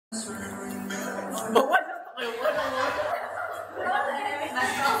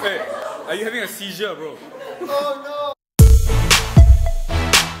Hey, are you having a seizure, bro? Oh no!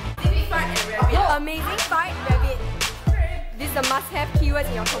 Amazing fart rabbit. This is a must-have keywords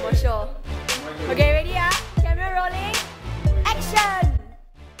in your commercial. Okay, ready? Camera rolling. Action!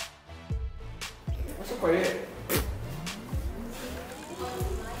 What's so quiet?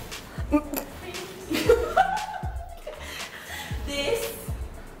 This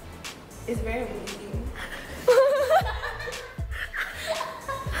is very amazing.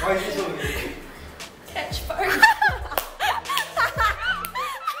 Why is it so amazing? Catch fart.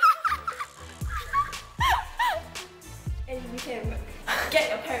 And you can get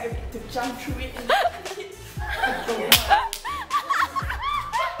your parrot to jump through it and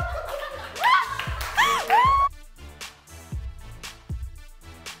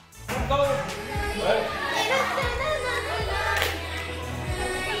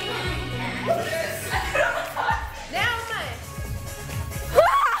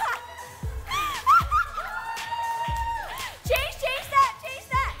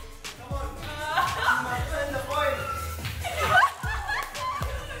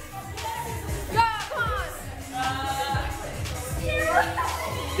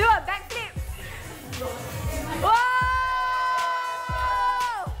do a backflip. Whoa!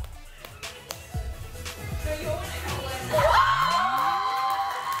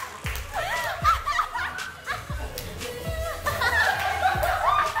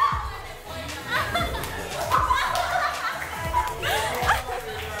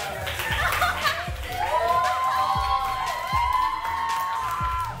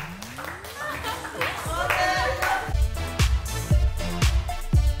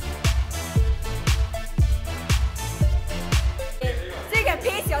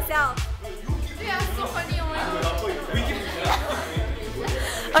 Pace yourself. Yeah, so funny.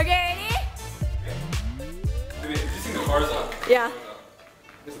 Okay, ready? Wait, did you sing the chorus up? Yeah.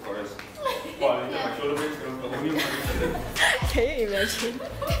 This is the chorus. Wow, my shoulder blades going to Can you imagine?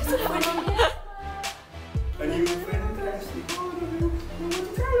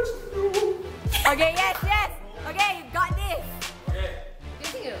 Okay, yes, yes. Okay, you got this. Okay. You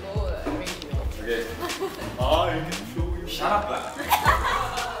think it'll go range, you know? Okay. Ah, you can show you. Shut up, lah.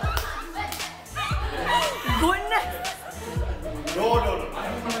 Goodness. No.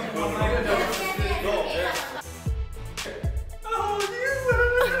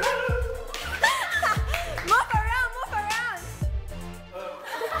 Move around.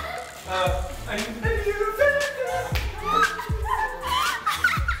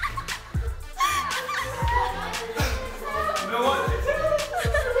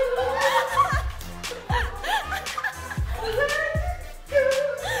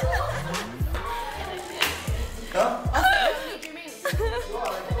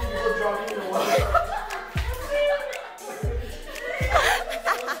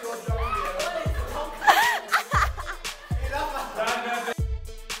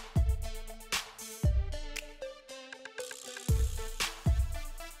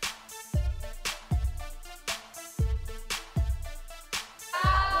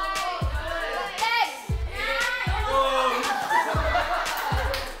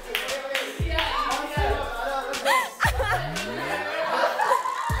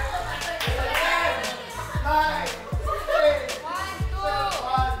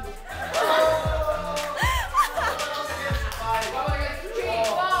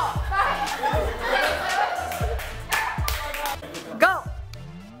 Go.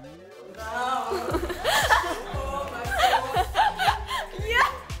 Yeah.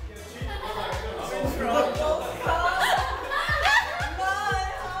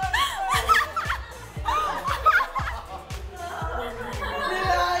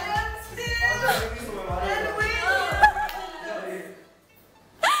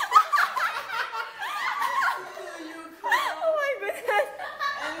 Oh my goodness.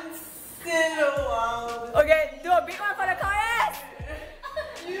 Okay, do a big one for the chorus.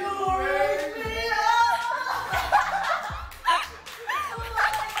 You raise me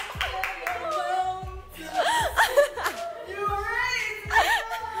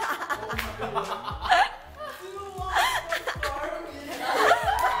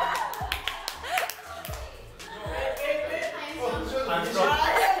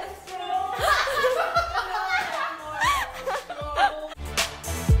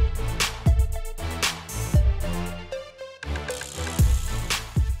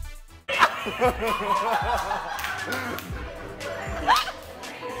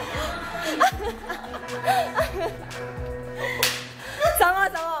Some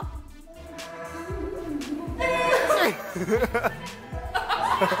more.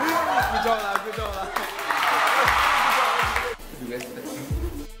 Good job lah, good job lah.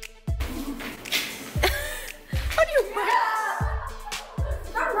 How do you make?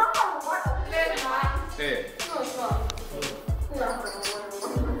 Not wrong. What a plan, man. Hey.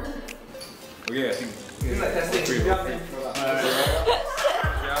 Okay, I think. It's like testing.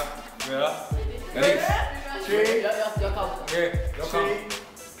 Yeah. Next. Three. Okay, your count.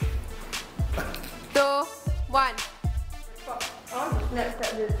 2, 1.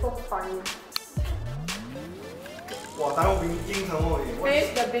 Snapchat is so funny. 哇，打到冰晶城哦！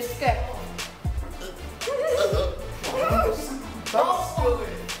 Finish the biscuit.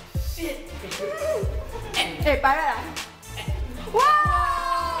 Shit. Hey, 白了啦！哇！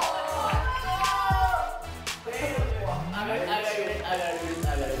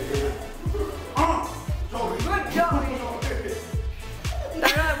 Good job.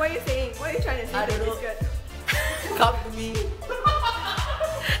 Tara, what are you saying? What are you trying to say? I don't know. Biscuit? Come to me.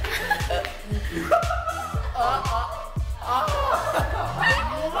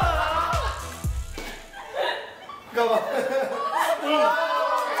 Go on.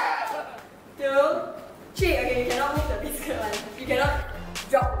 2, 3. Okay, you cannot move the biscuit one. You cannot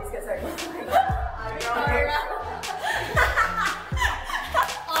drop the biscuit, sorry.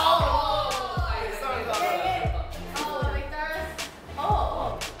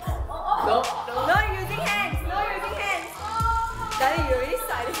 No using hands. No using hands. Darling, you already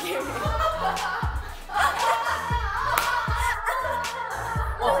started this game.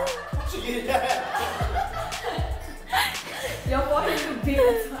 Your forehead is too big.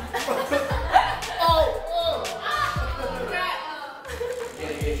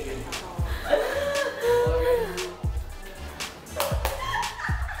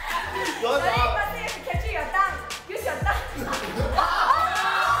 Darling, first you have to catch it your tongue. Use your tongue.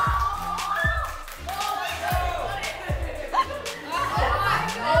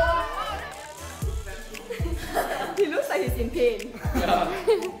 He looks like he's in pain.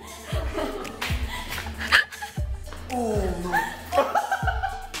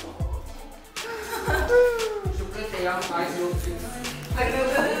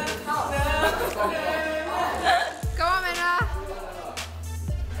 Come on, Mena.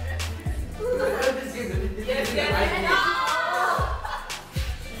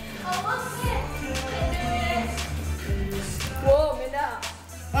 Whoa, Mena.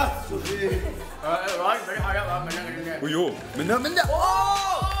 Ah, sushi. Right, very high up. Oh yo, Minda.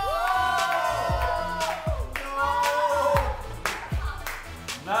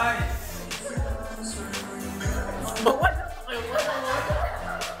 Nice.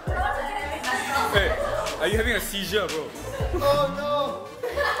 Hey, are you having a seizure, bro? Oh no.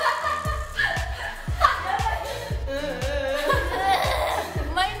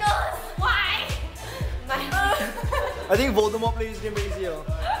 My nose. Why? My nose. I think Voldemort plays this game easier.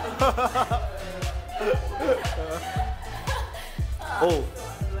 Oh.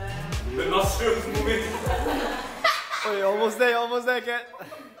 The nostrils moving. Oh, you're almost there, cat.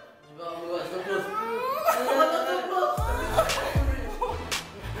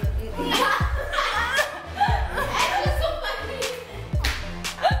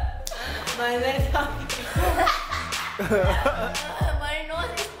 My leg up. My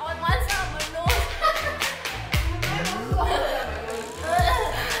nose is on one side of my nose.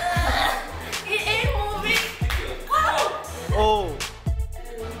 It ain't moving. Oh.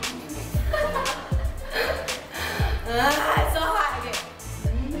 It's so hot. Okay.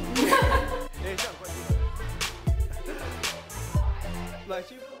 Hey, shut up. Like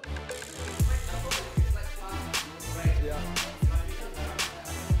she. Yeah.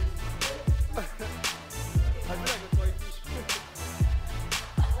 I feel like a toy fish.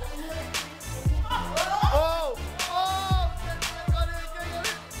 Oh! Oh! I got it!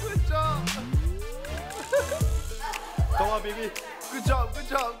 Good job! Come on, baby. Good job.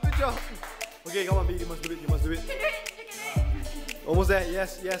 Okay, come on, baby. You must do it. You can do it. Almost there.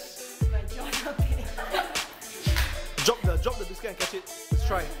 Yes. My jaw. Okay. Drop the biscuit and catch it. Let's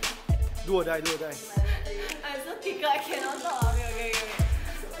try. Do or die. I'm so tickled. I cannot stop. Okay.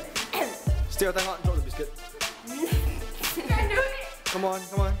 Stay your tongue out and drop the biscuit. Can do it. Come on.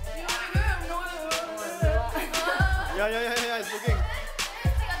 Yeah, it's working.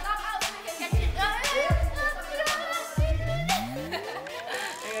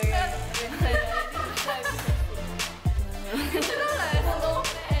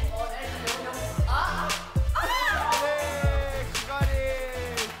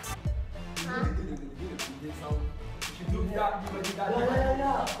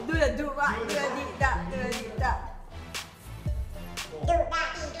 Do the do right. Do the deep that.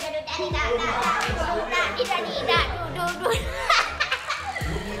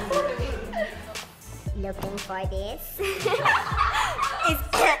 looking for this? Is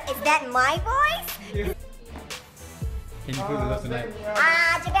that my voice? Can you prove the love tonight?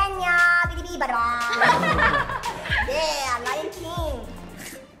 Japan, yeah, yeah, I like